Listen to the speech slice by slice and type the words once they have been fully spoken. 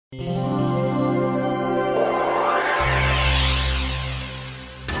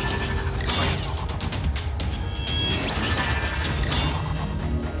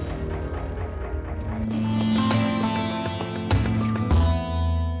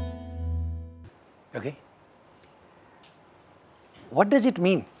Okay. What does it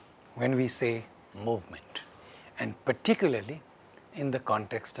mean when we say movement, and particularly in the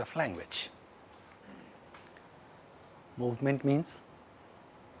context of language? Movement means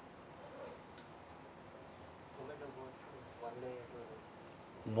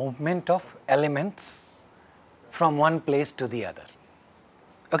movement of elements from one place to the other.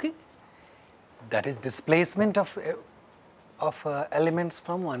 Okay? That is displacement of elements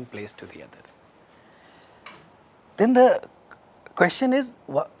from one place to the other. Then the question is,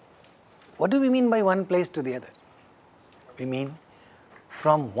 what do we mean by one place to the other? We mean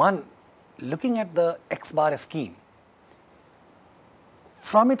from one, looking at the x bar scheme,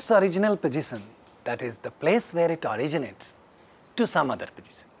 from its original position, that is the place where it originates, to some other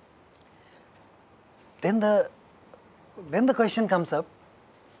position. Then the question comes up,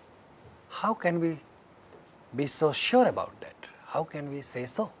 how can we be so sure about that? How can we say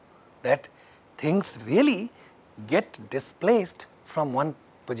so, that things really get displaced from one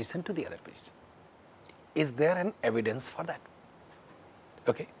position to the other position? Is there an evidence for that?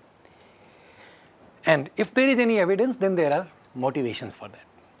 Okay. And if there is any evidence, then there are motivations for that.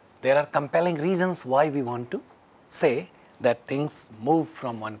 There are compelling reasons why we want to say that things move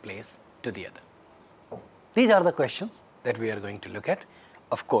from one place to the other. These are the questions that we are going to look at,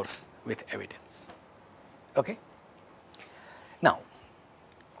 of course, with evidence. Okay? Now,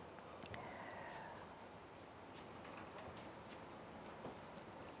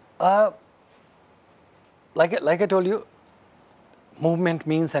 like I told you, movement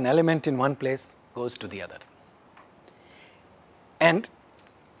means an element in one place goes to the other. And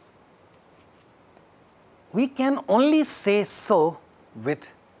we can only say so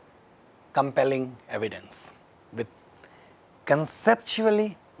with compelling evidence, with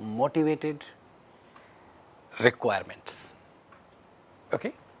conceptually motivated requirements.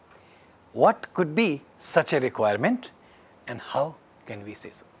 Okay? What could be such a requirement, and how can we say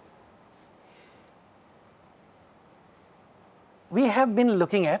so? We have been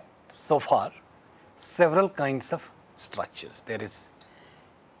looking at, so far, several kinds of structures. There is,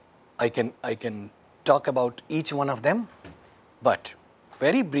 I can talk about each one of them, but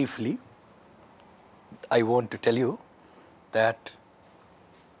very briefly, I want to tell you that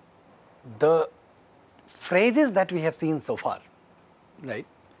the phrases that we have seen so far, right,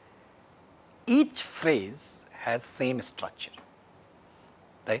 each phrase has same structure,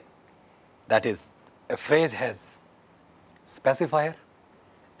 right? That is, a phrase has specifier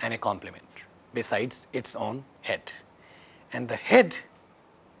and a complement besides its own head. And the head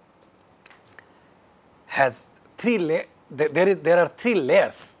has there are three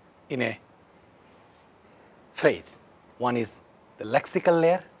layers in a phrase. One is the lexical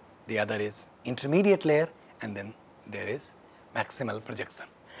layer, the other is intermediate layer, and then there is maximal projection.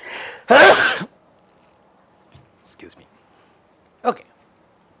 Excuse me. Okay.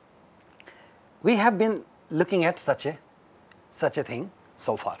 We have been looking at such a thing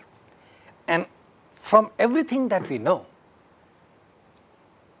so far. And from everything that we know,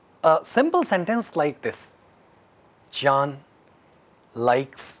 a simple sentence like this, John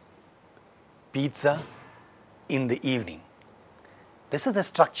likes pizza in the evening. This is the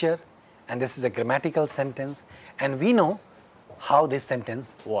structure, and this is a grammatical sentence, and we know how this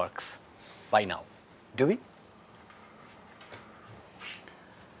sentence works by now. Do we?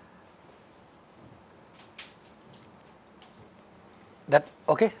 That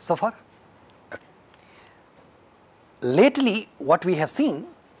okay so far? Okay. Lately, what we have seen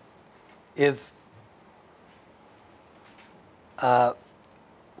is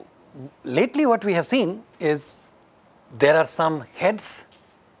there are some heads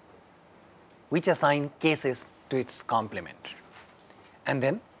which assign cases to its complement, and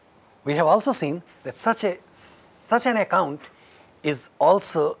then we have also seen that such an account is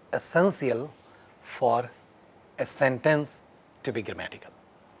also essential for a sentence to be grammatical.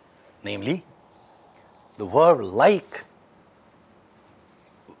 Namely, the verb like,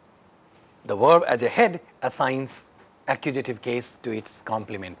 the verb as a head assigns accusative case to its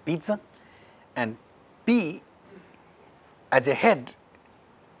complement pizza, and P as a head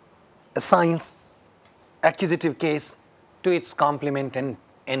assigns accusative case to its complement and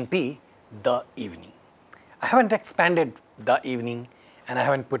NP, the evening. I haven't expanded the evening, and I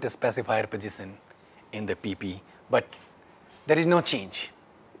haven't put a specifier position in the PP, but there is no change.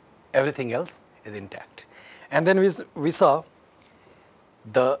 Everything else is intact. And then we saw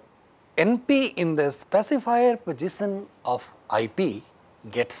the NP in the specifier position of IP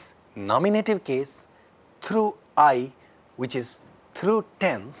gets nominative case through I, which is through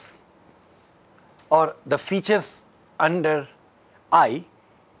tense, or the features under I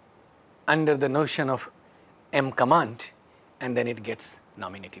under the notion of M command, and then it gets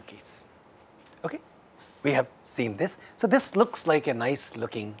nominative case. Okay? We have seen this. So, this looks like a nice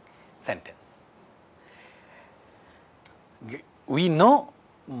looking sentence. We know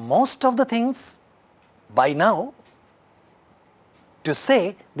most of the things by now to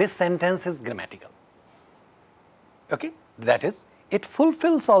say this sentence is grammatical. Okay? That is, it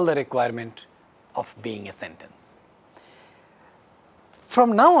fulfills all the requirement of being a sentence.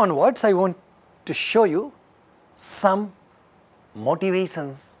 From now onwards, I want to show you some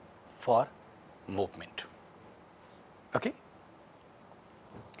motivations for movement. Okay?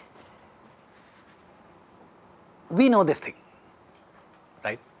 We know this thing,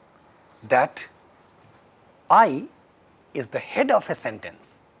 right? That I is the head of a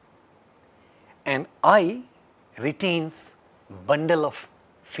sentence and I retains bundle of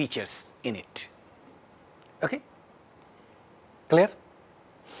features in it. Okay? Clear?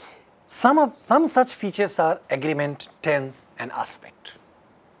 Some such features are agreement, tense and aspect.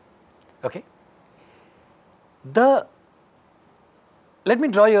 Okay? Let me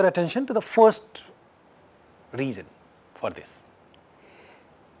draw your attention to the first reason for this.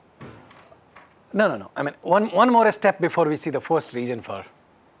 No. I mean, one more step before we see the first reason for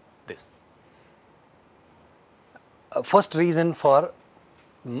this. First reason for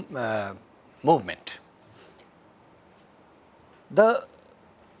movement. The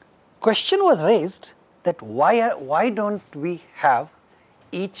question was raised that why don't we have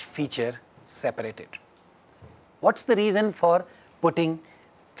each feature separated? What's the reason for putting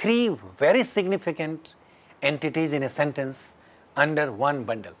three very significant entities in a sentence under one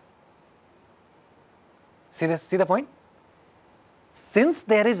bundle? See the point? Since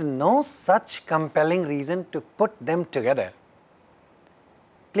there is no such compelling reason to put them together,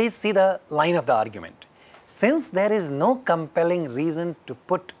 please see the line of the argument. Since there is no compelling reason to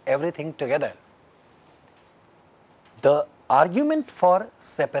put everything together, the argument for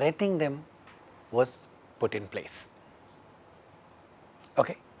separating them was put in place.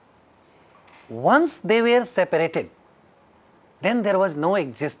 Okay. Once they were separated, then there was no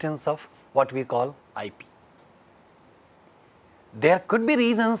existence of what we call IP. There could be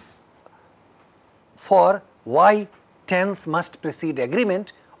reasons for why tense must precede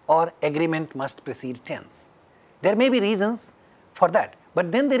agreement or agreement must precede tense. There may be reasons for that,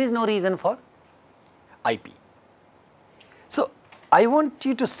 but then there is no reason for IP. So, I want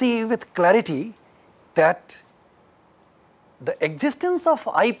you to see with clarity that the existence of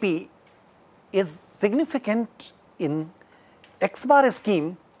IP is significant in X bar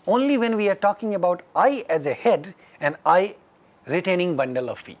scheme only when we are talking about I as a head and I retaining bundle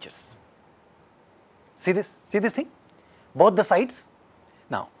of features. See this thing? Both the sides.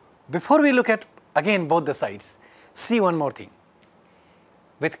 Now, before we look at again both the sides, see one more thing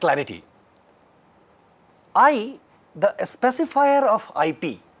with clarity. I, the specifier of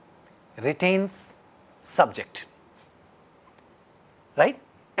IP, retains subject, right?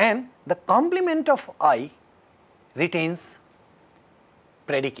 And the complement of I retains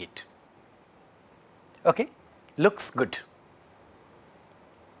predicate. Okay? Looks good.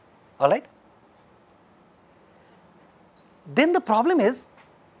 All right? Then the problem is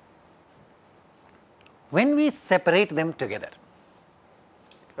when we separate them together,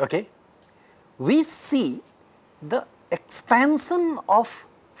 okay, we see the expansion of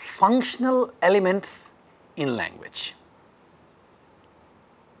functional elements in language.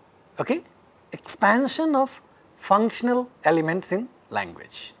 Okay? Expansion of functional elements in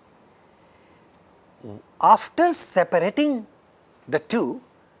language. After separating the two,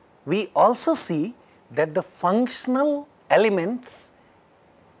 we also see that the functional elements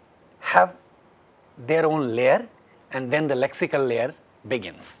have their own layer and then the lexical layer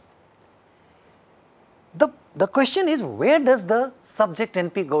begins. The question is, where does the subject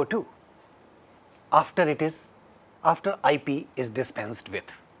NP go to after IP is dispensed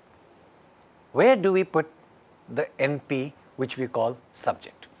with? Where do we put the NP which we call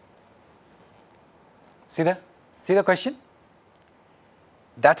subject? See the question?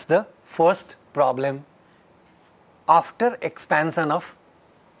 That's the first problem after expansion of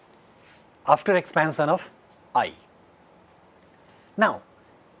I. Now,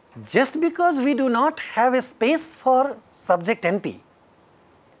 just because we do not have a space for subject NP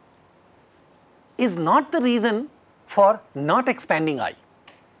is not the reason for not expanding I.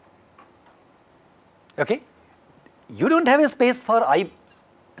 Okay? You don't have a space for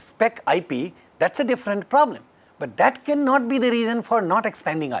spec IP, that's a different problem, but that cannot be the reason for not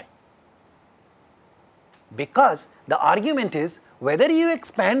expanding I. Because the argument is whether you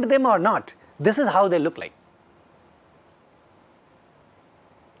expand them or not, this is how they look like.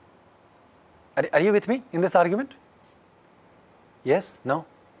 Are you with me in this argument? Yes? No?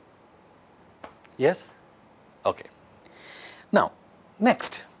 Yes? Okay. Now,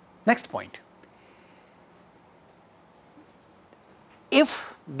 next point.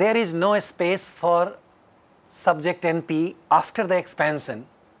 If there is no space for subject NP after the expansion,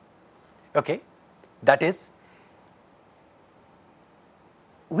 okay, that is,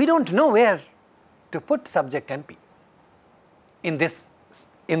 we don't know where to put subject NP in this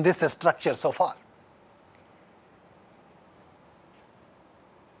structure so far.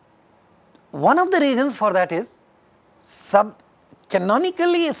 One of the reasons for that is,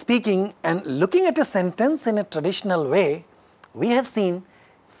 canonically speaking and looking at a sentence in a traditional way, we have seen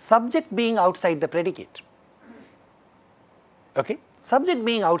subject being outside the predicate. Okay? Subject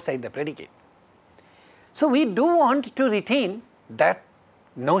being outside the predicate. So, we do want to retain that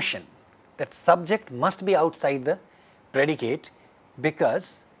notion that subject must be outside the predicate,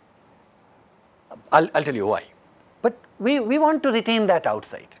 because I'll tell you why. But we want to retain that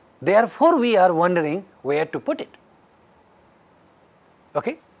outside. Therefore, we are wondering where to put it.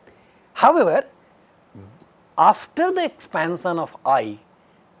 Okay? However, after the expansion of I,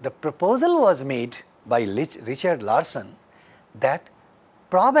 the proposal was made by Richard Larson that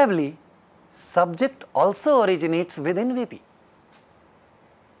probably subject also originates within VP.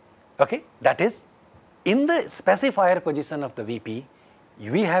 Okay? That is, in the specifier position of the VP,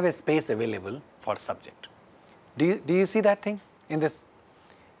 we have a space available for subject. Do you see that thing in this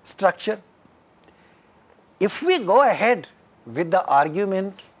structure? If we go ahead with the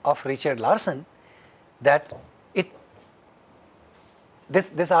argument of Richard Larson that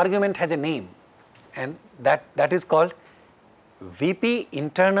this argument has a name, and that is called VP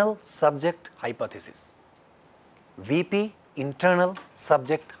internal subject hypothesis. VP internal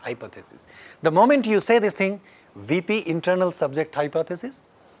subject hypothesis. The moment you say this thing, VP internal subject hypothesis,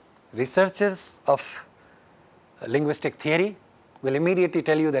 researchers of linguistic theory will immediately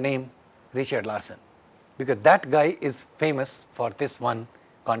tell you the name Richard Larson, because that guy is famous for this one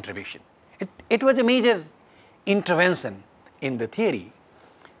contribution. It was a major intervention in the theory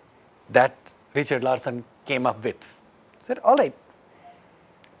that Richard Larson came up with. He said, all right,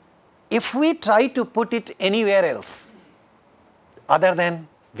 if we try to put it anywhere else other than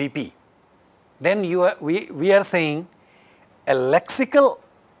VP, then we are saying a lexical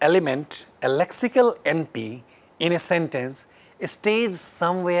element, a lexical NP in a sentence stays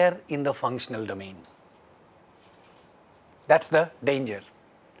somewhere in the functional domain. That's the danger.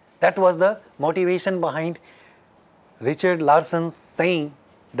 That was the motivation behind Richard Larson's saying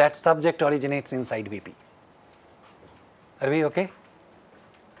that subject originates inside VP. Are we okay?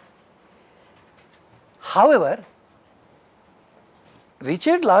 However,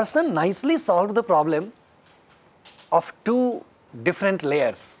 Richard Larson nicely solved the problem of two different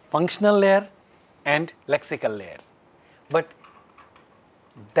layers, functional layer and lexical layer. But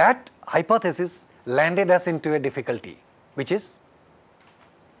that hypothesis landed us into a difficulty, which is,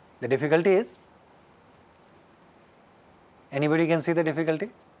 the difficulty is, anybody can see the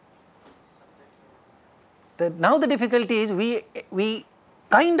difficulty? Now the difficulty is, we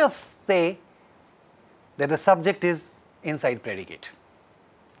kind of say that the subject is inside predicate,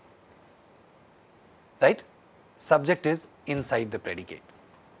 right? Subject is inside the predicate.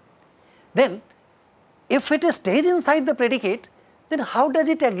 Then, if it stays inside the predicate, then how does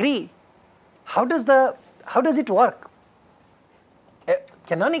it agree? How does it work?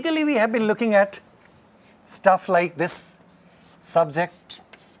 Canonically, we have been looking at stuff like this: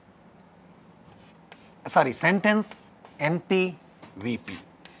 sentence NP VP,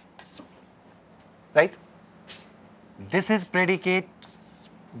 right? This is predicate,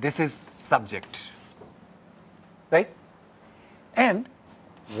 this is subject, right? And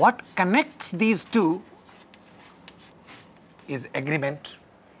what connects these two is agreement,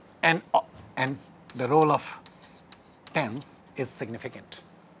 and the role of tense is significant,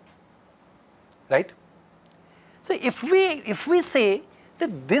 right? So if we say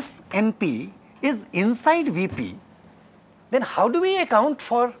that this NP is inside VP, then how do we account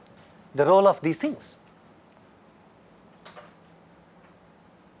for the role of these things?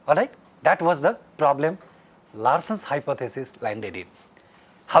 All right, that was the problem Larson's hypothesis landed in.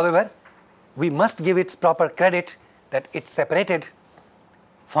 However, we must give its proper credit that it separated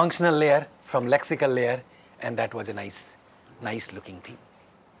functional layer from lexical layer, and that was a nice looking thing.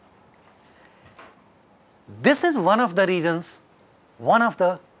 This is one of the reasons, one of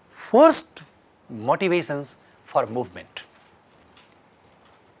the first motivations for movement.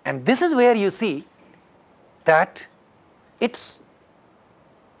 And this is where you see that this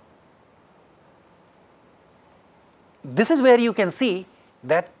is where you can see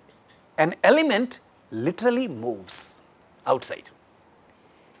that an element literally moves outside.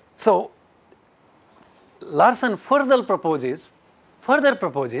 So, Larson further proposes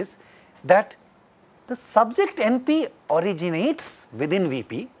that the subject NP originates within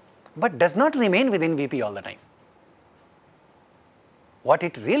VP but does not remain within VP all the time. What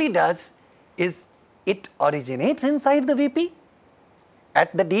it really does is it originates inside the VP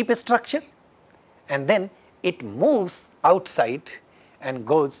at the deep structure, and then it moves outside and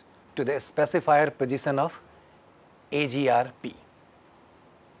goes to the specifier position of AGRP.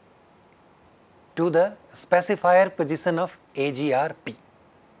 To the specifier position of AGRP.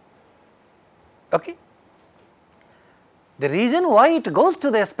 Okay? The reason why it goes to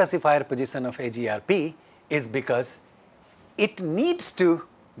the specifier position of AGRP is because it needs to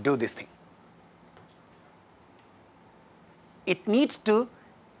do this thing. It needs to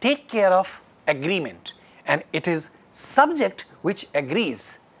take care of agreement, and it is subject which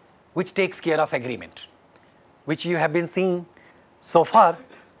agrees, which takes care of agreement, which you have been seeing so far,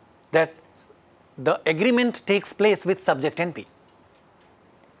 that the agreement takes place with subject NP.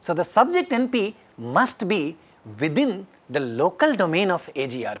 So, the subject NP must be within the local domain of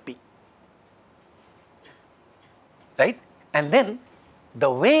AGRP, right? And then the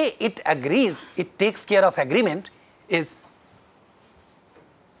way it agrees, it takes care of agreement is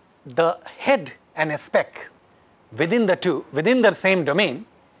the head and a spec within the two, within the same domain,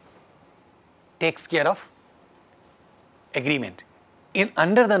 takes care of agreement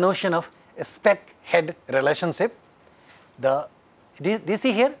under the notion of a spec head relationship. Do you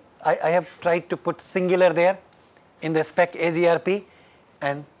see here? I have tried to put singular there in the spec AGRP,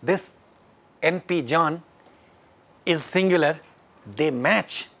 and this NP John is singular. They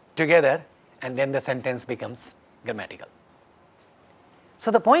match together, and then the sentence becomes grammatical.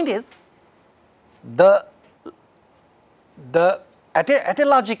 So, the point is, at a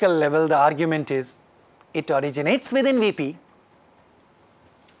logical level, the argument is it originates within VP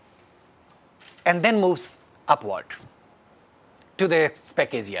and then moves upward to the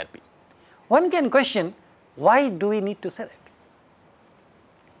spec AGRP. One can question, why do we need to say that?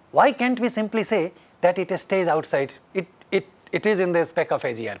 Why can't we simply say that it stays outside, it is in the spec of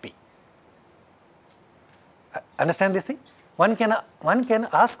AGRP? Understand this thing? One can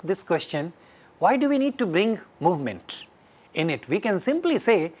ask this question, why do we need to bring movement in it? We can simply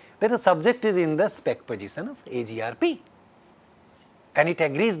say that the subject is in the spec position of AGRP, and it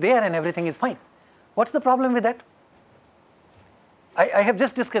agrees there and everything is fine. What's the problem with that? I have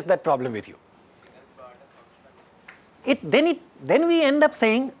just discussed that problem with you. Then we end up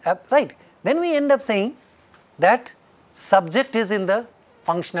saying, right, then we end up saying that subject is in the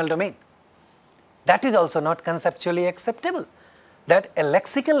functional domain. That is also not conceptually acceptable, that a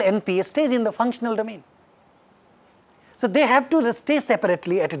lexical NP stays in the functional domain. So, they have to stay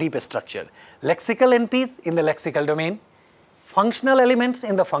separately at a deeper structure. Lexical NPs in the lexical domain, functional elements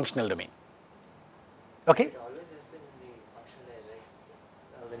in the functional domain. Okay? It always has been in the functional layer,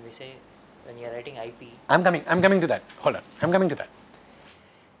 right? When we say, when you are writing IP. I'm coming to that. Hold on, I'm coming to that.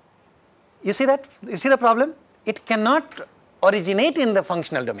 You see that? You see the problem? It cannot originate in the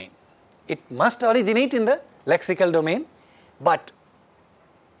functional domain. It must originate in the lexical domain, but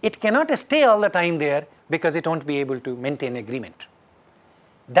it cannot stay all the time there because it won't be able to maintain agreement.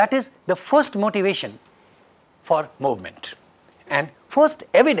 That is the first motivation for movement, and first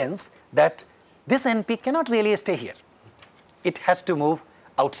evidence that this NP cannot really stay here. It has to move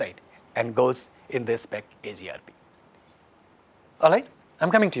outside and goes in the spec AGRP. All right, I'm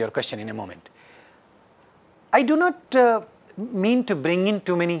coming to your question in a moment. I do not mean to bring in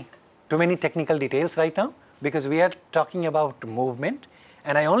too many technical details right now, because we are talking about movement,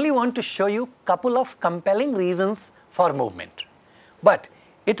 and I only want to show you a couple of compelling reasons for movement. But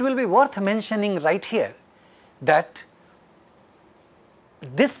it will be worth mentioning right here that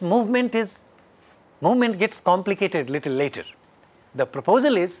this movement gets complicated little later. The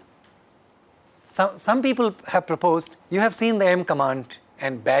proposal is, some people have proposed, you have seen the M command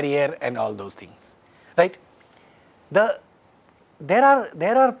and barrier and all those things, right? There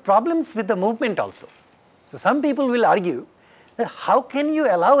are problems with the movement also. So, some people will argue that how can you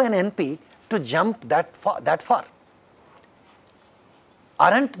allow an NP to jump that far?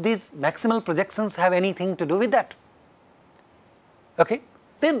 Aren't these maximal projections have anything to do with that? Okay?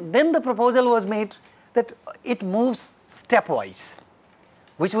 Then the proposal was made that it moves stepwise,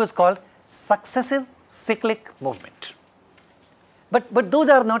 which was called successive cyclic movement. But those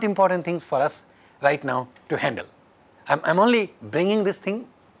are not important things for us right now to handle. I'm only bringing this thing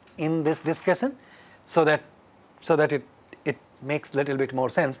in this discussion so that it makes a little bit more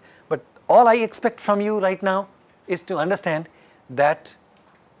sense. But all I expect from you right now is to understand that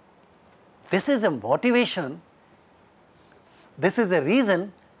this is a motivation, this is a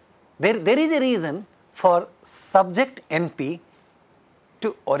reason, there is a reason for subject NP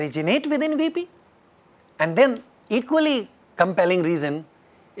to originate within VP, and then equally compelling reason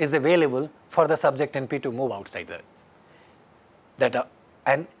is available for the subject NP to move outside that.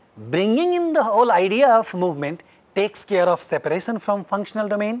 And bringing in the whole idea of movement takes care of separation from functional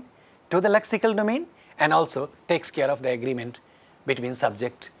domain to the lexical domain, and also takes care of the agreement between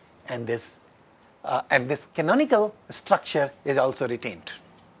subject and this canonical structure is also retained.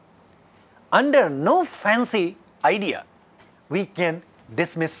 Under no fancy idea, we can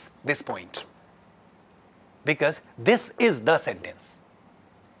dismiss this point, because this is the sentence.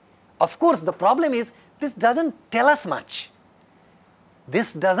 Of course, the problem is this doesn't tell us much.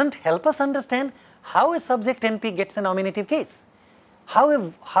 This doesn't help us understand how a subject NP gets a nominative case, how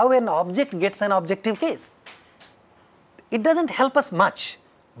an object gets an objective case. It doesn't help us much,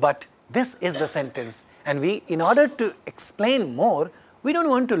 but this is the sentence, and we, in order to explain more, we don't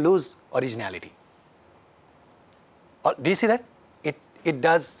want to lose originality. Do you see that? It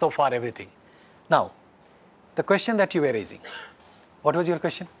does so far everything. Now, the question that you were raising, what was your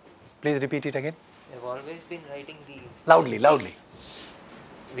question? Please repeat it again. We've always been writing the... Loudly.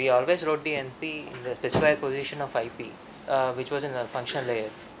 We always wrote the NP in the specified position of IP, which was in the functional layer.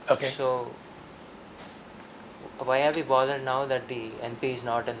 Okay. So, why are we bothered now that the NP is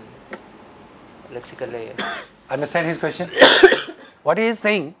not in lexical layer? Understand his question? What he is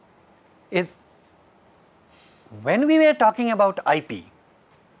saying is, when we were talking about IP,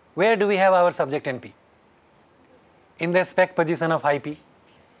 where do we have our subject NP? In the spec position of IP.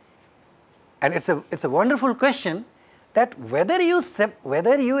 And it's a wonderful question, that whether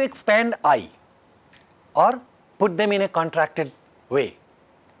you expand I or put them in a contracted way,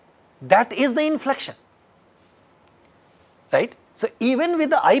 that is the inflection, right? So even with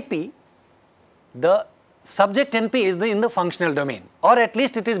the IP, the subject NP is in the functional domain, or at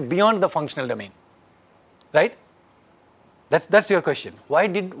least it is beyond the functional domain, right? That's your question. Why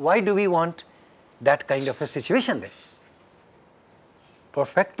do we want that kind of a situation there?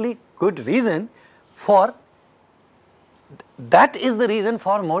 Perfectly good reason for, that is the reason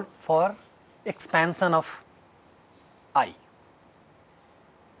for expansion of I.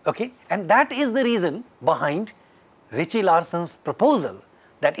 Okay, and that is the reason behind Ritchie-Larson's proposal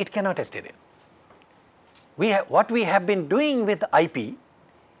that it cannot stay there. What we have been doing with IP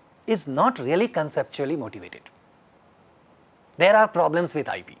is not really conceptually motivated. There are problems with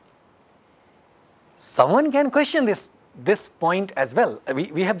IP. Someone can question this point as well.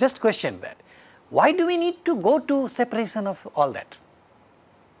 We have just questioned that. Why do we need to go to separation of all that?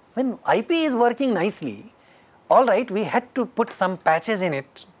 When IP is working nicely, all right, we had to put some patches in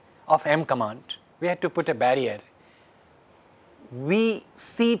it of M command. We had to put a barrier. We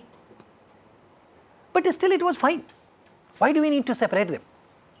see, but still it was fine. Why do we need to separate them?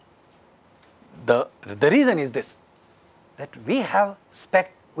 The reason is this, that we have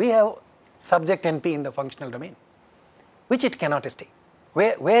subject NP in the functional domain, which it cannot stay,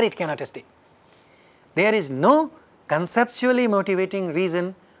 where it cannot stay. There is no conceptually motivating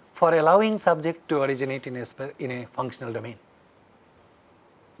reason for allowing subject to originate in a functional domain.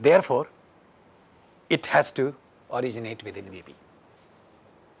 Therefore, it has to originate within VP.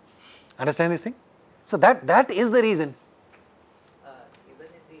 Understand this thing? So that is the reason. Even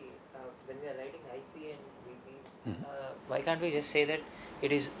in the when we are writing IP and VP, why can't we just say that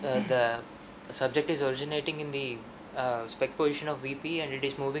it is the subject is originating in the spec position of VP and it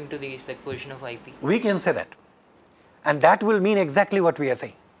is moving to the spec position of IP? We can say that, and that will mean exactly what we are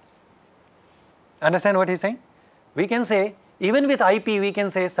saying. Understand what he is saying? We can say, even with IP, we can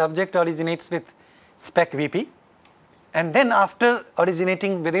say subject originates with spec VP, and then after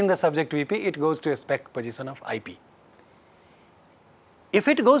originating within the subject VP, it goes to a spec position of IP. If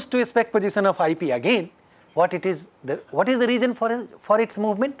it goes to a spec position of IP again, what is the reason for its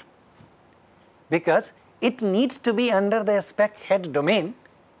movement? Because it needs to be under the spec head domain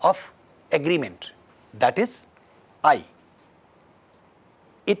of agreement, that is I.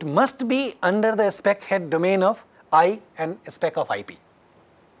 It must be under the spec head domain of I and spec of IP.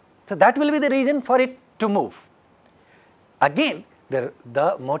 So that will be the reason for it to move. Again, the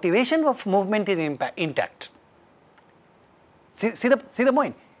motivation of movement is intact. See the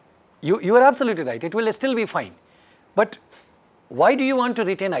point. You are absolutely right. It will still be fine. But why do you want to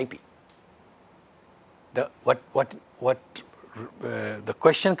retain IP? The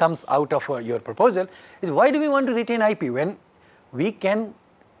question comes out of your proposal is, why do we want to retain IP when we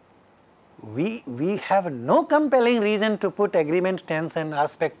have no compelling reason to put agreement, tense and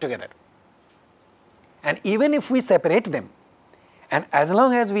aspect together. And even if we separate them And as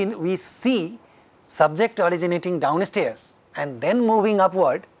long as we see subject originating downstairs and then moving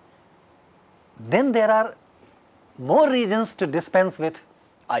upward, then there are more reasons to dispense with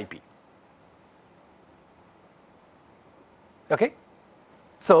IP. Okay?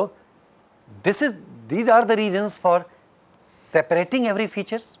 So, these are the reasons for separating every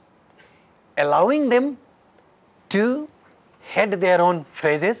features, allowing them to head their own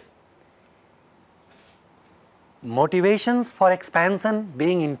phrases, motivations for expansion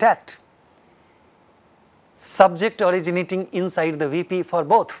being intact, subject originating inside the VP for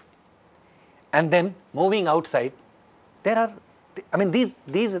both, and then moving outside. There are, I mean, these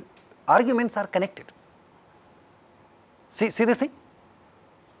arguments are connected. See this thing?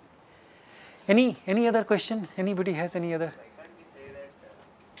 Any other question? Anybody has any other? Why can't we say that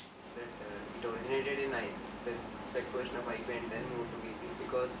it originated in spec portion of IP and then moved to VP,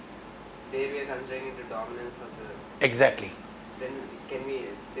 because there we are considering the dominance of the. Exactly. Then can we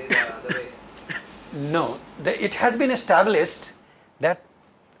say the other way? No, it has been established that,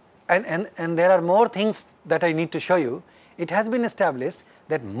 and there are more things that I need to show you. It has been established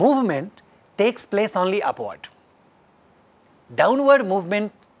that movement takes place only upward. Downward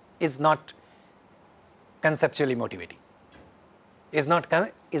movement is not conceptually motivating, is not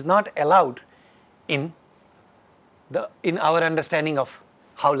allowed in our understanding of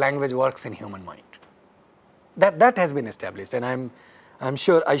how language works in human mind. That has been established, and I'm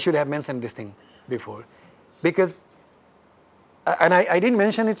sure I should have mentioned this thing before, because and I didn't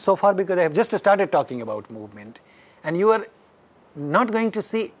mention it so far because I have just started talking about movement, and you are not going to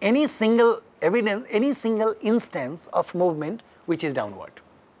see any single evidence, any single instance of movement which is downward.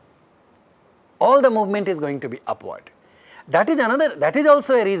 All the movement is going to be upward. That is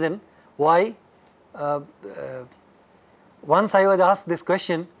also a reason why once I was asked this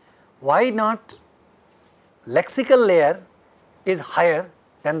question, why not lexical layer is higher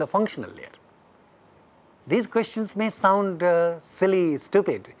than the functional layer. These questions may sound silly,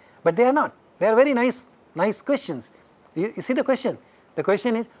 stupid, but they are not. They are very nice questions. You see the question? The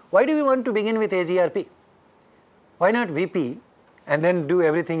question is, why do we want to begin with AGRP? Why not VP and then do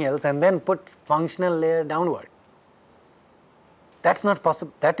everything else and then put functional layer downward? That's not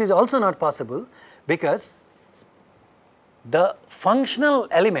possible. That is also not possible because the functional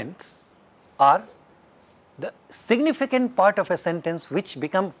elements are the significant part of a sentence which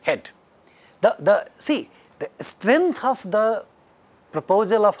become head. See, the strength of the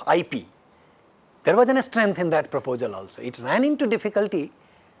proposal of IP, there was a strength in that proposal also. It ran into difficulty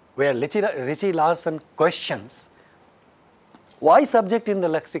where Richie Larson questions, why subject in the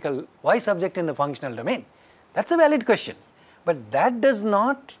lexical, why subject in the functional domain? That's a valid question, but that does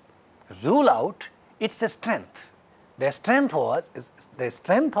not rule out its strength. The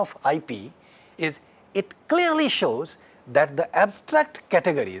strength of IP is it clearly shows that the abstract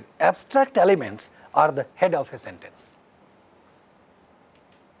categories, abstract elements are the head of a sentence.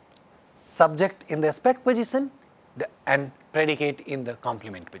 Subject in the spec position and predicate in the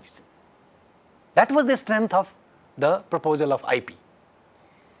complement position. That was the strength of the proposal of IP.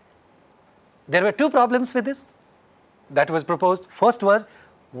 There were two problems with this that was proposed. First was,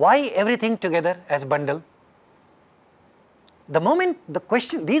 why everything together as bundle? The moment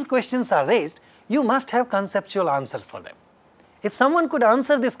these questions are raised, you must have conceptual answers for them. If someone could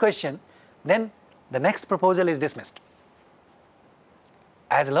answer this question, then the next proposal is dismissed.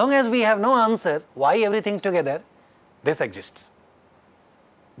 As long as we have no answer, why everything together, this exists.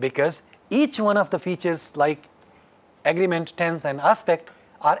 Because each one of the features like agreement, tense and aspect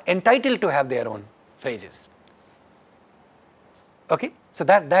are entitled to have their own phrases. Okay? So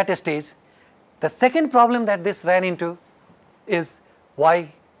that stays. The second problem that this ran into is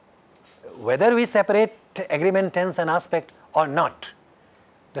why, whether we separate agreement, tense and aspect or not,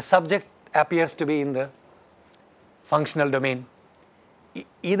 the subject appears to be in the functional domain.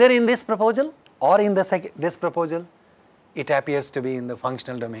 Either in this proposal or in this proposal, it appears to be in the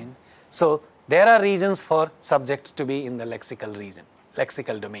functional domain. So there are reasons for subjects to be in the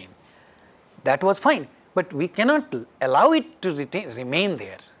lexical domain. That was fine, but we cannot allow it to remain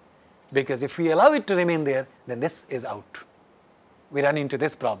there, because if we allow it to remain there, then this is out. We run into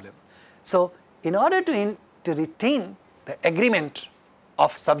this problem. So in order to retain the agreement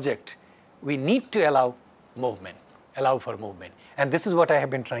of subject, we need to allow for movement. And this is what I have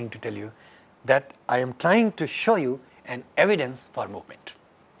been trying to tell you, that I am trying to show you an evidence for movement.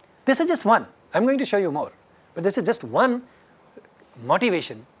 This is just one. I am going to show you more, but this is just one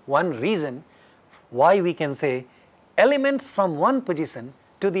motivation, one reason why we can say elements from one position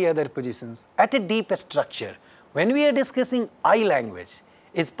to the other positions at a deep structure, when we are discussing I language,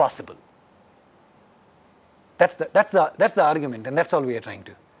 is possible. That's the argument, and that's all we are trying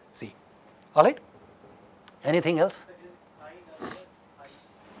to see. All right. Anything else?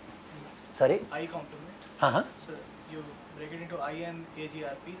 Sorry. I complement. So you break it into I and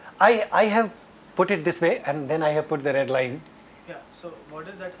AGRP. I have put it this way, and then I have put the red line. Yeah. So what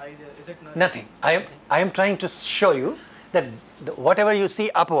is that I there? Is it Nothing. I am trying to show you that whatever you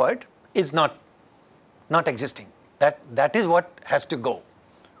see upward is not existing. That is what has to go.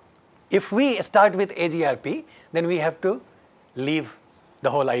 If we start with AGRP, then we have to leave the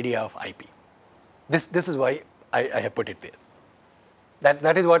whole idea of IP. This is why I have put it there.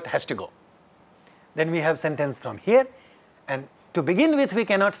 That is what has to go. Then we have sentence from here, and to begin with, we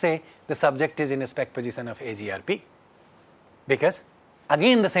cannot say the subject is in a spec position of AGRP, because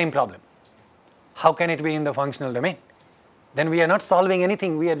again the same problem. How can it be in the functional domain? Then we are not solving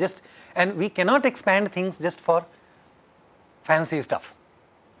anything. We are just, and we cannot expand things just for fancy stuff.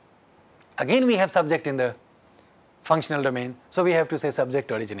 Again, we have subject in the functional domain, so we have to say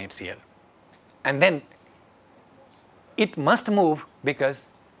subject originates here. And then it must move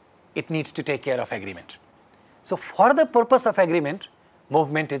because it needs to take care of agreement. So for the purpose of agreement,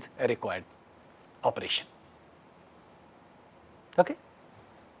 movement is a required operation. Okay?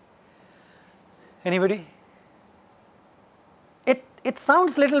 Anybody? It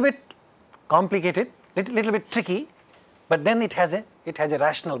sounds little bit complicated, little bit tricky, but then it has a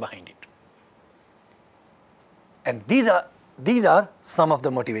rationale behind it. And these are some of the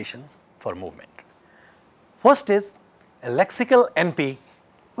motivations for movement. First is a lexical NP.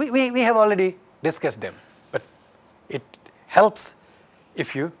 We have already discussed them, but it helps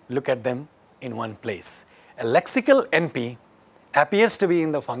if you look at them in one place. A lexical NP appears to be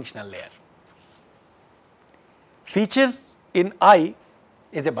in the functional layer. Features in I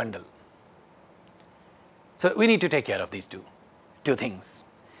is a bundle. So we need to take care of these two things.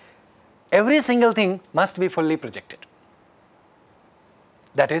 Every single thing must be fully projected.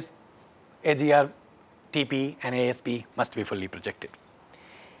 That is, AGR, TP and ASP must be fully projected.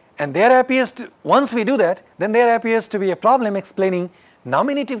 And there appears to, once we do that, then there appears to be a problem explaining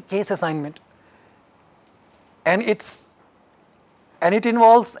nominative case assignment, and it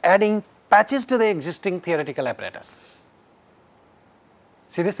involves adding patches to the existing theoretical apparatus.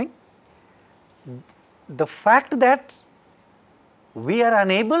 See this thing? The fact that we are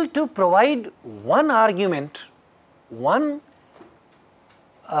unable to provide one argument,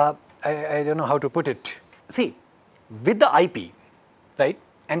 I don't know how to put it. See, with the IP, right,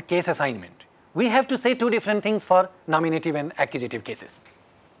 and case assignment, we have to say two different things for nominative and accusative cases.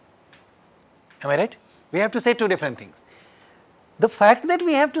 Am I right? We have to say two different things. The fact that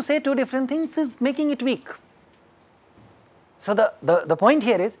we have to say two different things is making it weak. So the point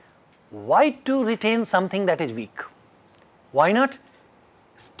here is, why to retain something that is weak? Why not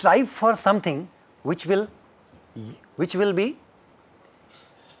strive for something which will be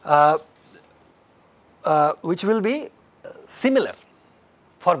similar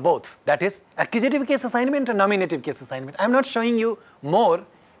for both, that is accusative case assignment and nominative case assignment. I am not showing you more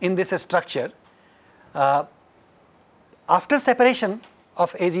in this structure. After separation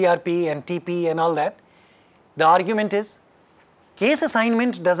of AGRP and TP and all that, the argument is case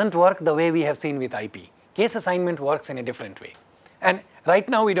assignment doesn't work the way we have seen with IP. Case assignment works in a different way. And right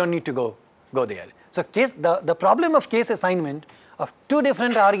now we don't need to go there. So the problem of case assignment of two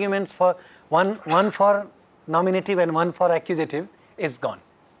different arguments, for one for nominative and one for accusative, is gone.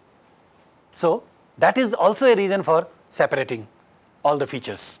 So that is also a reason for separating all the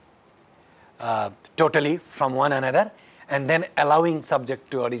features totally from one another, and then allowing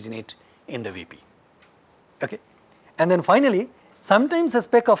subject to originate in the VP. Okay? And then finally, sometimes a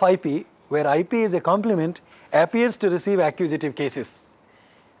spec of IP, where IP is a complement, appears to receive accusative cases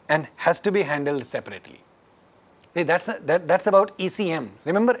and has to be handled separately. That's about ECM.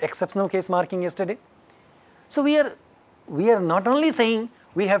 Remember exceptional case marking yesterday? So we are not only saying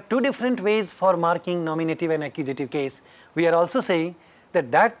we have two different ways for marking nominative and accusative case, we are also saying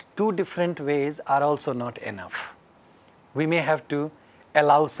that two different ways are also not enough. We may have to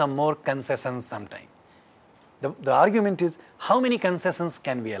allow some more concessions sometime. The argument is, how many concessions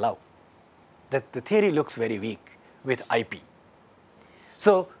can we allow? That the theory looks very weak with IP.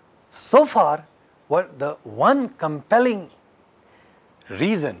 So far, what the one compelling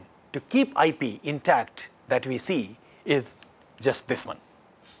reason to keep IP intact that we see is just this one.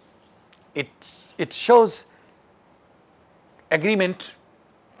 It shows agreement,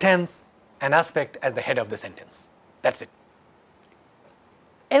 tense, and aspect as the head of the sentence. That's it.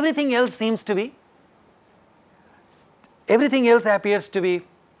 Everything else appears to be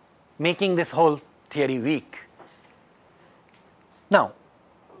making this whole theory weak. Now,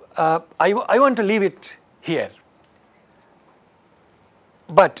 I want to leave it here.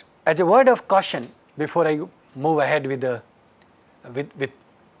 But as a word of caution, before I move ahead with the with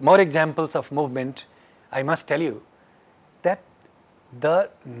more examples of movement, I must tell you that the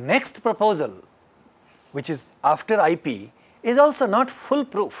next proposal, which is after IP, is also not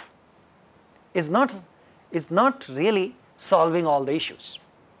foolproof, is not really solving all the issues.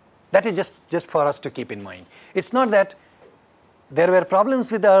 That is just for us to keep in mind. It's not that there were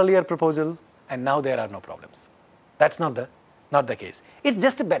problems with the earlier proposal and now there are no problems. That's not the case. It's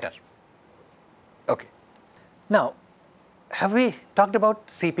just better. Okay. Now, have we talked about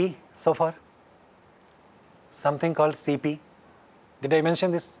CP so far? Something called CP. Did I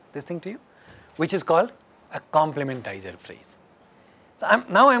mention this thing to you? Which is called a complementizer phrase. So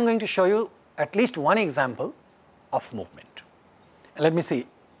now I'm going to show you at least one example of movement. Let me see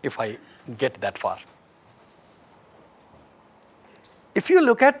if I get that far. If you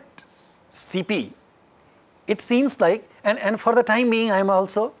look at CP, it seems like, and for the time being I am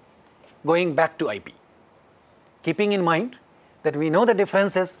also going back to IP, keeping in mind that we know the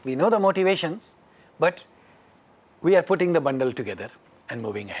differences, we know the motivations, but we are putting the bundle together and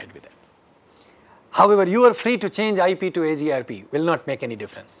moving ahead with it. However, you are free to change IP to AGRP, will not make any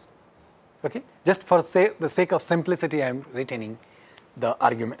difference. Okay? Just for the sake of simplicity, I am retaining the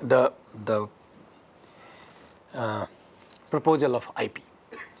argument, the proposal of IP.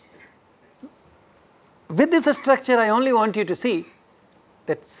 With this structure, I only want you to see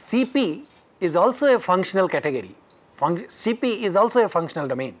that CP is also a functional category. CP is also a functional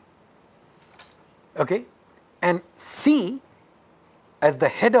domain. Okay? And C, as the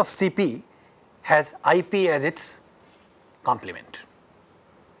head of CP, has IP as its complement.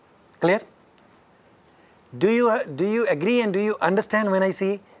 Clear? Do you agree and do you understand when I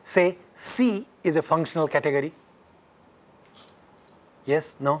say C is a functional category?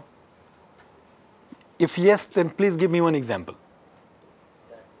 Yes? No? If yes, then please give me one example.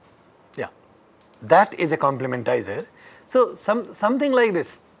 Yeah, that is a complementizer. So something like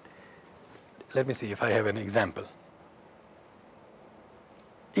this. Let me see if I have an example.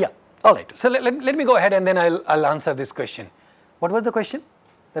 Yeah, all right. So let me go ahead and then I'll answer this question. What was the question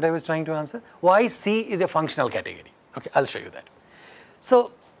that I was trying to answer? Why C is a functional category? Okay, I'll show you that.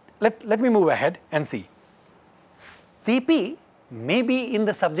 So let me move ahead and see. CP may be in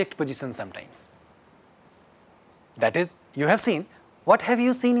the subject position sometimes. That is, you have seen, what have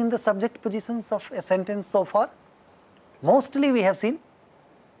you seen in the subject positions of a sentence so far? Mostly we have seen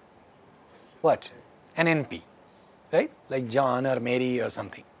what? An NP, right? Like John or Mary or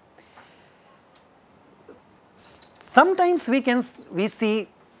something. Sometimes we see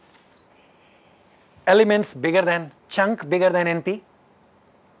elements bigger than, chunk bigger than NP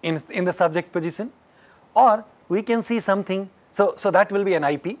in the subject position, or we can see something, so that will be an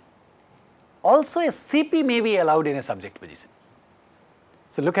IP. Also a CP may be allowed in a subject position.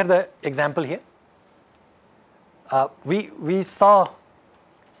 So look at the example here. We saw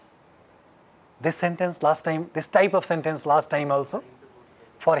this sentence last time, this type of sentence last time also.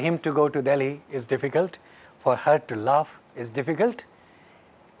 For him to go to Delhi is difficult. For her to laugh is difficult.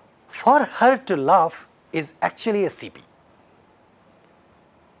 For her to laugh is actually a CP.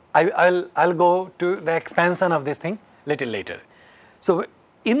 I'll go to the expansion of this thing little later. So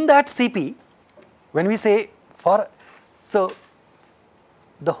in that CP, when we say so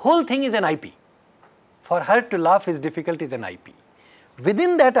the whole thing is an IP. For her to laugh is difficult is an IP.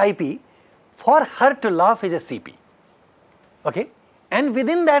 Within that IP, for her to laugh is a CP. Okay? And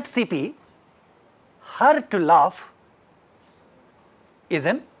within that CP, her to laugh is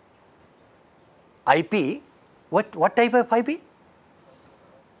an IP. What type of IP?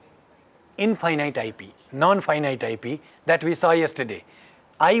 Infinite IP, non-finite IP that we saw yesterday.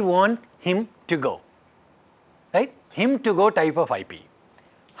 I want him to go, right? Him to go type of IP.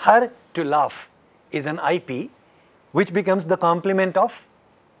 Her to laugh is an IP which becomes the complement of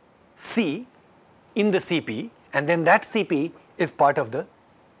C in the CP, and then that CP is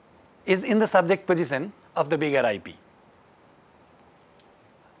is in the subject position of the bigger IP.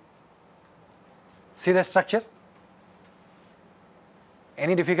 See the structure?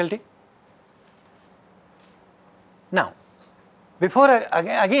 Any difficulty? Now, before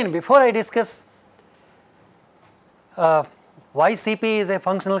I discuss why CP is a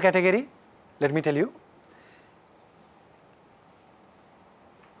functional category, let me tell you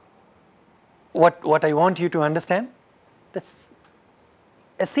what I want you to understand. This,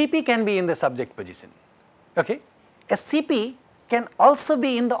 a CP can be in the subject position. Okay? A CP can also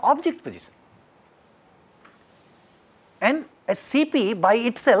be in the object position. And a CP by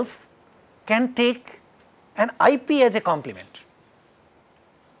itself can take an IP as a complement.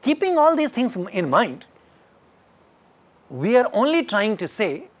 Keeping all these things in mind, we are only trying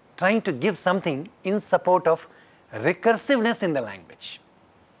to give something in support of recursiveness in the language.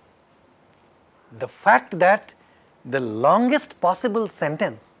 The fact that the longest possible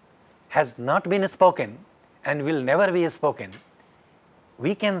sentence has not been spoken and will never be spoken,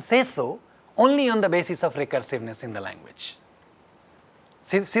 we can say so only on the basis of recursiveness in the language.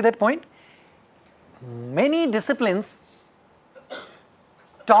 See that point? Many disciplines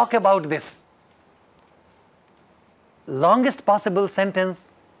talk about this. Longest possible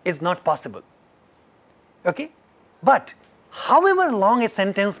sentence is not possible. Okay? But however long a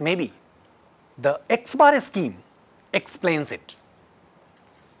sentence may be, the X bar scheme explains it.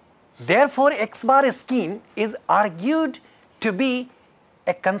 Therefore, X bar scheme is argued to be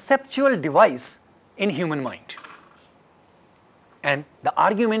a conceptual device in human mind. And the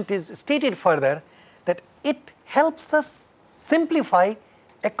argument is stated further that it helps us simplify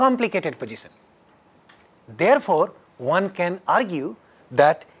a complicated position. Therefore, one can argue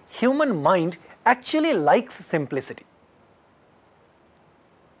that human mind actually likes simplicity.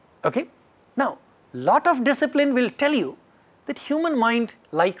 Okay? Now, lot of discipline will tell you that human mind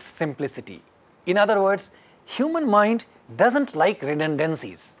likes simplicity. In other words, human mind doesn't like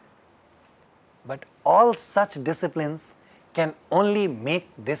redundancies. But all such disciplines can only make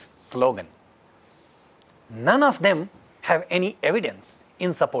this slogan. None of them have any evidence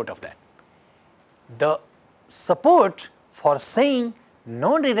in support of that. The support for saying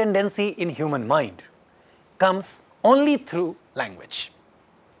no redundancy in human mind comes only through language.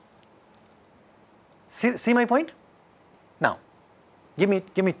 See my point? Now, give me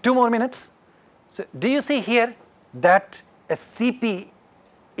 2 more minutes. So, do you see here that a CP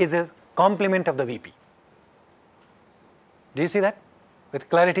is a complement of the VP? Do you see that with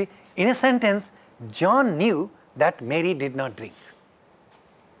clarity? In a sentence, John knew that Mary did not drink.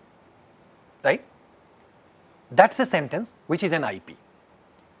 Right? That's a sentence which is an IP.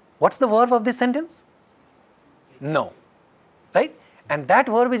 What's the verb of this sentence? No. Right? And that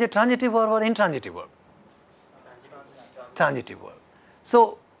verb is a transitive verb or intransitive verb? Transitive verb.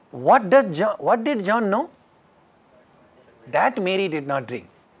 So, what did John know? That Mary did not drink.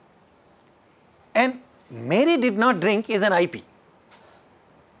 And Mary did not drink is an IP.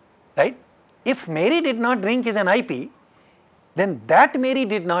 Right? If Mary did not drink is an IP, then that Mary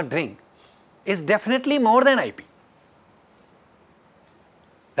did not drink is definitely more than IP.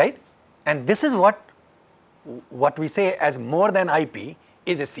 Right? And this is what we say as more than IP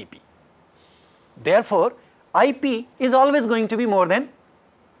is a CP. Therefore, IP is always going to be more than,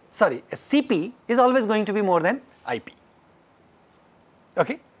 a CP is always going to be more than IP.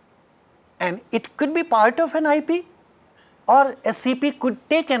 Okay? And it could be part of an IP, or a CP could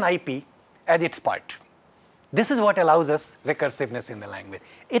take an IP as its part. This is what allows us recursiveness in the language.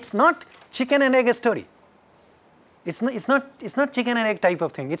 It's not chicken and egg story. It's not chicken and egg type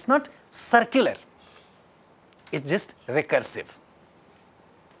of thing. It's not circular. It's just recursive.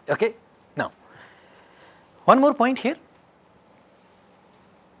 Okay? Now, one more point here,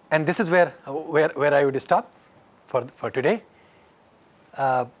 and this is where I would stop for today.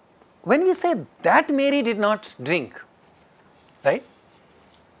 When we say that Mary did not drink, right?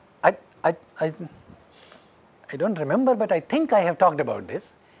 I don't remember, but I think I have talked about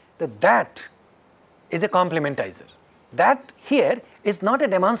this, that is a complementizer. That here is not a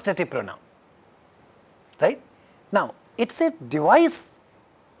demonstrative pronoun, right? Now, it's a device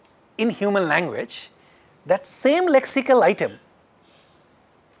in human language. That same lexical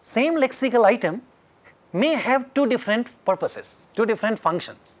item may have 2 different purposes, 2 different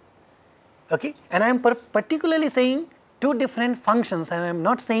functions. Okay? And I am particularly saying 2 different functions, and I am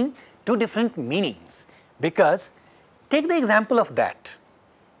not saying 2 different meanings, because take the example of that.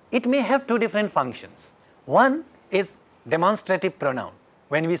 It may have 2 different functions. One is demonstrative pronoun,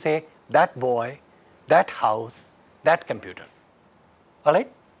 when we say that boy, that house, that computer. All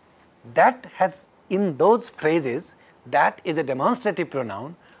right? That has, in those phrases, that is a demonstrative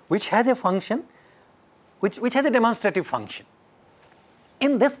pronoun which has a function, which has a demonstrative function.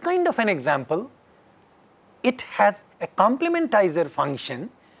 In this kind of an example, it has a complementizer function,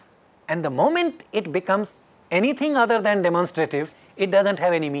 and the moment it becomes anything other than demonstrative, it doesn't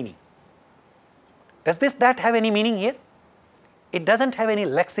have any meaning. Does that have any meaning here? It doesn't have any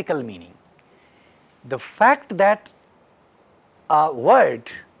lexical meaning. The fact that a word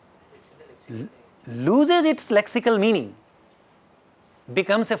loses its lexical meaning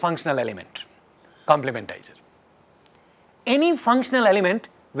becomes a functional element, complementizer. Any functional element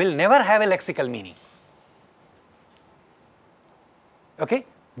will never have a lexical meaning. Okay?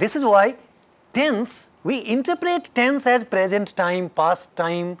 This is why tense, we interpret tense as present time, past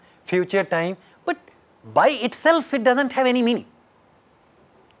time, future time, but by itself it does not have any meaning.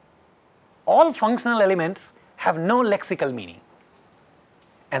 All functional elements have no lexical meaning.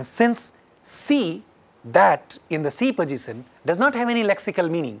 And since C, that in the C position does not have any lexical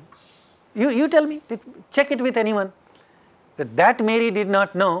meaning, you tell me, check it with anyone, that Mary did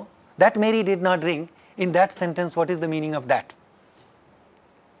not know, that Mary did not ring, in that sentence what is the meaning of that?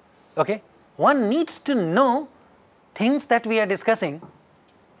 Okay? One needs to know things that we are discussing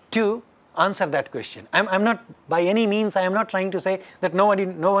to answer that question. I am not, by any means, I am not trying to say that no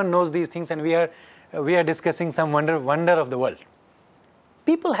one knows these things and we are discussing some wonder of the world.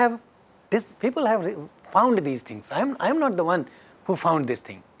 People have found these things. I am not the one who found this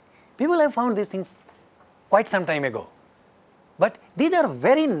thing. People have found these things quite some time ago. But these are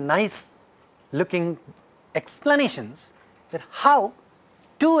very nice looking explanations that how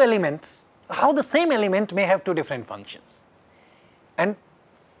two elements, how the same element may have two different functions. And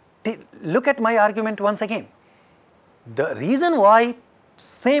look at my argument once again. The reason why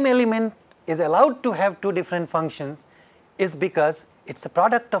same element is allowed to have two different functions is because it's a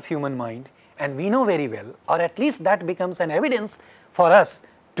product of human mind, and we know very well, or at least that becomes an evidence for us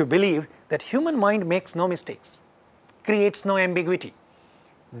to believe that human mind makes no mistakes, creates no ambiguity,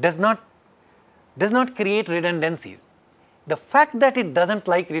 does not create redundancies. The fact that it does not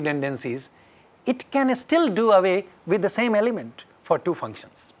like redundancies, it can still do away with the same element for two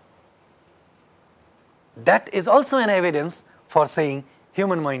functions. That is also an evidence for saying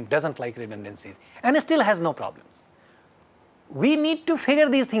human mind does not like redundancies and still has no problems. We need to figure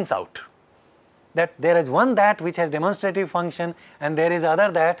these things out, that there is one that which has demonstrative function and there is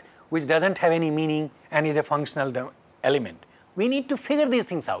other that which does not have any meaning and is a functional element. We need to figure these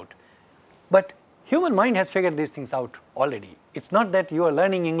things out, but human mind has figured these things out already. It is not that you are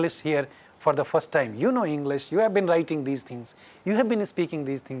learning English here for the first time. You know English, you have been writing these things, you have been speaking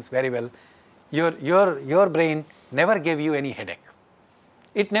these things very well. Your brain never gave you any headache.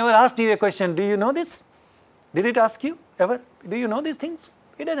 It never asked you a question, do you know this? Did it ask you ever? Do you know these things?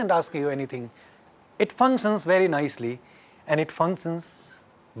 It does not ask you anything. It functions very nicely and it functions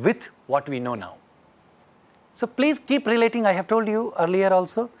with what we know now. So please keep relating. I have told you earlier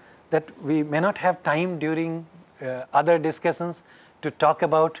also that we may not have time during other discussions to talk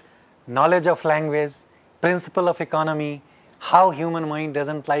about knowledge of language, principle of economy, how human mind does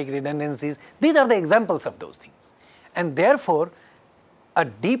not like redundancies. These are the examples of those things. And therefore, a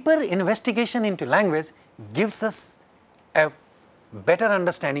deeper investigation into language gives us a better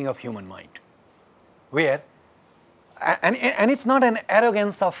understanding of human mind, where, and it is not an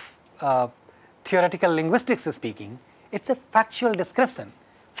arrogance of theoretical linguistics speaking, it is a factual description,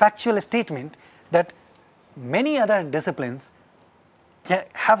 factual statement that many other disciplines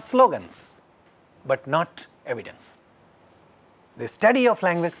have slogans, but not evidence. The study of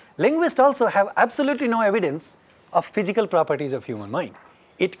language, linguists also have absolutely no evidence of physical properties of human mind.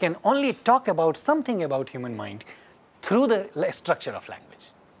 It can only talk about something about human mind through the structure of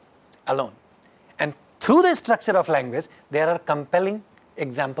language alone. And through the structure of language, there are compelling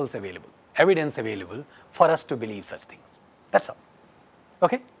examples available, evidence available for us to believe such things. That's all.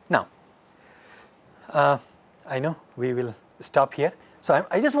 Okay? Now, I know we will stop here. So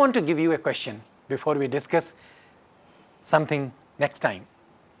I just want to give you a question before we discuss something next time.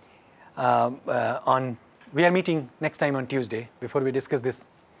 We are meeting next time on Tuesday. Before we discuss this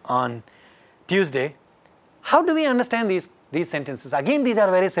on Tuesday, how do we understand these sentences? Again, these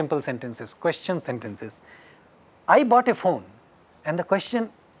are very simple sentences, question sentences. I bought a phone, and the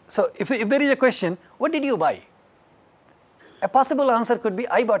question, so if there is a question, what did you buy? A possible answer could be,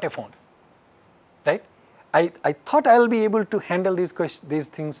 I bought a phone, right? I thought I will be able to handle these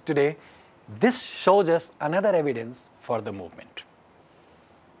things today. This shows us another evidence for the movement.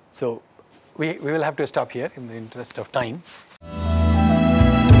 So we will have to stop here in the interest of time.